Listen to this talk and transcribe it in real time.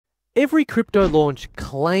Every crypto launch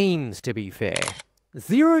claims to be fair.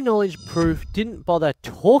 Zero Knowledge Proof didn't bother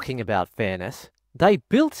talking about fairness. They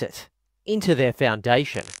built it into their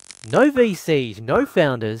foundation. No VCs, no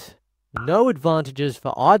founders, no advantages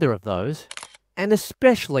for either of those, and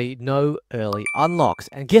especially no early unlocks.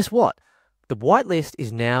 And guess what? The whitelist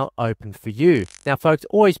is now open for you. Now, folks,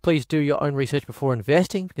 always please do your own research before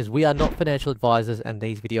investing because we are not financial advisors and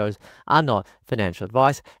these videos are not financial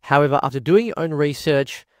advice. However, after doing your own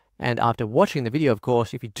research and after watching the video, of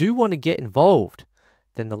course, if you do want to get involved,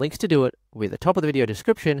 then the links to do it will be at the top of the video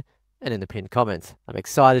description and in the pinned comments. I'm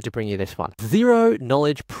excited to bring you this one. Zero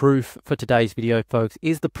Knowledge Proof for today's video, folks,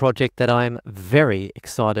 is the project that I'm very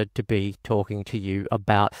excited to be talking to you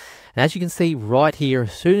about. And as you can see right here,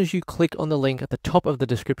 as soon as you click on the link at the top of the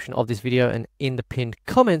description of this video and in the pinned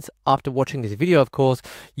comments after watching this video, of course,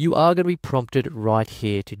 you are going to be prompted right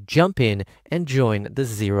here to jump in and join the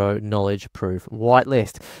Zero Knowledge Proof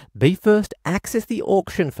whitelist. Be first, access the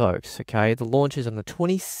auction, folks, okay? The launch is on the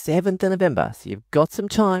 27th of November, so you've got some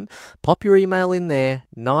time. Pop your email in there,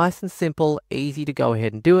 nice and simple, easy to go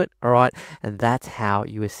ahead and do it, all right? And that's how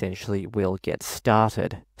you essentially will get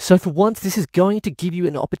started. So for once, this is going to give you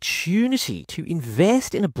an opportunity to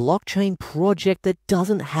invest in a blockchain project that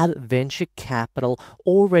doesn't have venture capital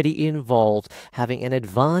already involved, having an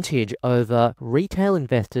advantage over retail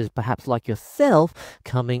investors, perhaps like yourself,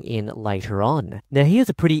 coming in later on. Now, here's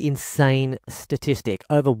a pretty insane statistic.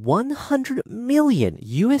 Over 100 million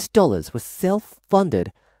US dollars was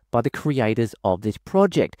self-funded by the creators of this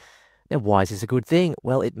project. Now, why is this a good thing?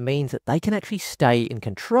 Well, it means that they can actually stay in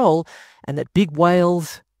control and that big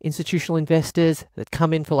whales, institutional investors that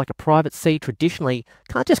come in for like a private seed traditionally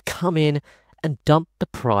can't just come in and dump the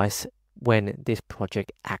price when this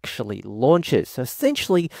project actually launches. So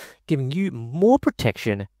essentially giving you more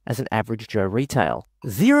protection as an average Joe retail.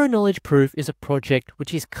 Zero Knowledge Proof is a project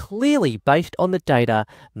which is clearly based on the data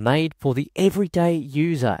made for the everyday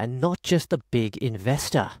user and not just the big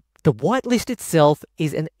investor. The whitelist itself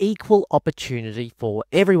is an equal opportunity for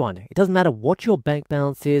everyone. It doesn't matter what your bank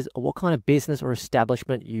balance is or what kind of business or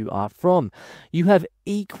establishment you are from. You have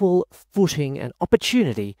equal footing and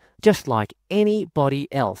opportunity just like anybody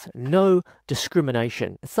else. No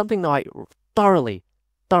discrimination. It's something that I thoroughly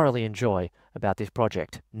enjoy about this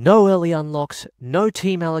project. No early unlocks, no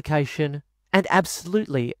team allocation, and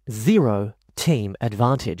absolutely zero team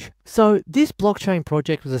advantage. So this blockchain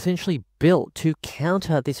project was essentially built to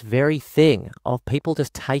counter this very thing of people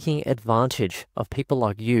just taking advantage of people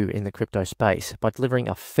like you in the crypto space by delivering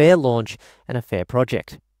a fair launch and a fair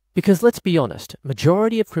project. Because let's be honest,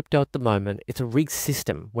 majority of crypto at the moment, it's a rigged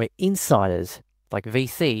system where insiders like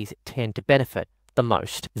VCs tend to benefit the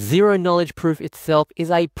most. Zero Knowledge Proof itself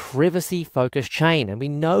is a privacy-focused chain, and we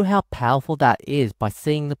know how powerful that is by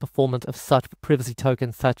seeing the performance of such privacy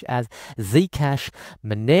tokens such as Zcash,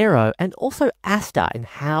 Monero, and also Asta and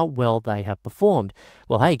how well they have performed.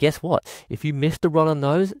 Well, hey, guess what? If you missed the run on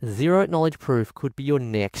those, Zero Knowledge Proof could be your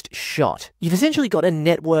next shot. You've essentially got a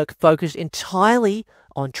network focused entirely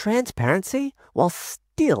on transparency while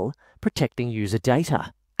still protecting user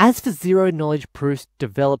data. As for Zero Knowledge Proof's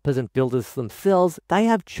developers and builders themselves, they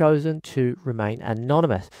have chosen to remain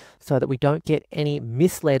anonymous so that we don't get any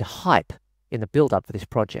misled hype in the build-up for this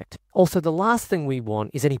project. Also, the last thing we want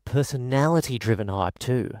is any personality-driven hype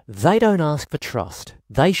too. They don't ask for trust.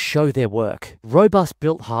 They show their work. Robust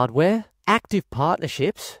built hardware, active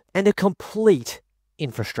partnerships, and a complete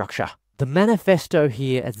infrastructure. The manifesto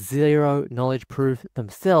here at Zero Knowledge Proof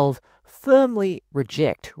themselves firmly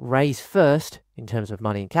reject raise first in terms of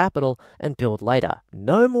money and capital and build later.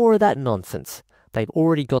 No more of that nonsense. They've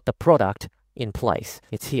already got the product in place.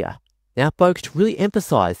 It's here. Now, folks, to really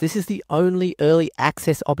emphasize, this is the only early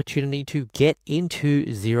access opportunity to get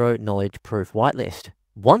into Zero Knowledge Proof whitelist.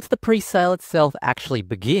 Once the pre-sale itself actually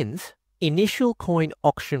begins, initial coin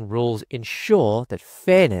auction rules ensure that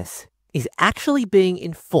fairness is actually being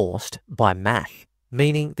enforced by math,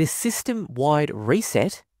 meaning this system-wide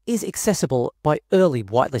reset is accessible by early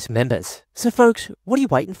whitelist members. So folks, what are you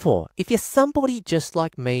waiting for? If you're somebody just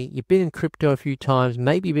like me, you've been in crypto a few times,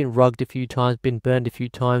 maybe you've been rugged a few times, been burned a few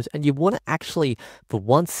times, and you want to actually, for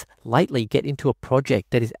once lately, get into a project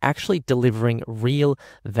that is actually delivering real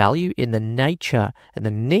value in the nature and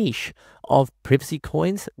the niche of privacy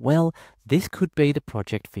coins, well, this could be the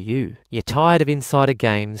project for you. You're tired of insider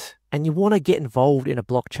games, and you want to get involved in a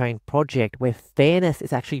blockchain project where fairness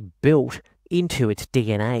is actually built into its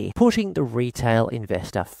DNA, putting the retail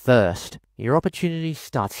investor first. Your opportunity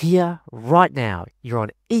starts here, right now. You're on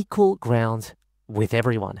equal grounds with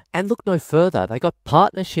everyone. And look no further, they got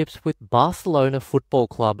partnerships with Barcelona Football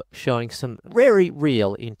Club showing some very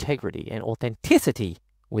real integrity and authenticity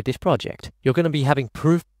with this project. You're going to be having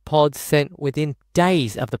proof pods sent within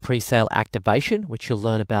days of the pre-sale activation, which you'll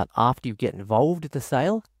learn about after you get involved with the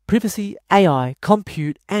sale. Privacy, AI,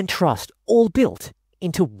 compute, and trust all built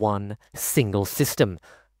into one single system.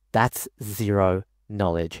 That's zero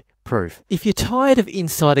knowledge proof. If you're tired of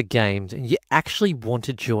insider games and you actually want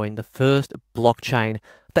to join the first blockchain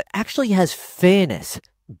that actually has fairness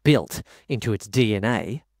built into its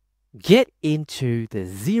DNA, get into the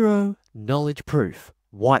zero knowledge proof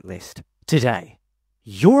whitelist today.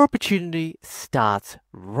 Your opportunity starts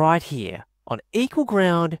right here on equal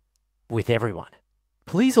ground with everyone.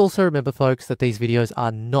 Please also remember, folks, that these videos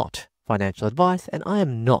are not financial advice and I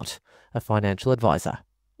am not a financial advisor.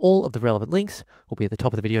 All of the relevant links will be at the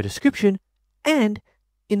top of the video description and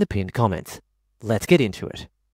in the pinned comments. Let's get into it.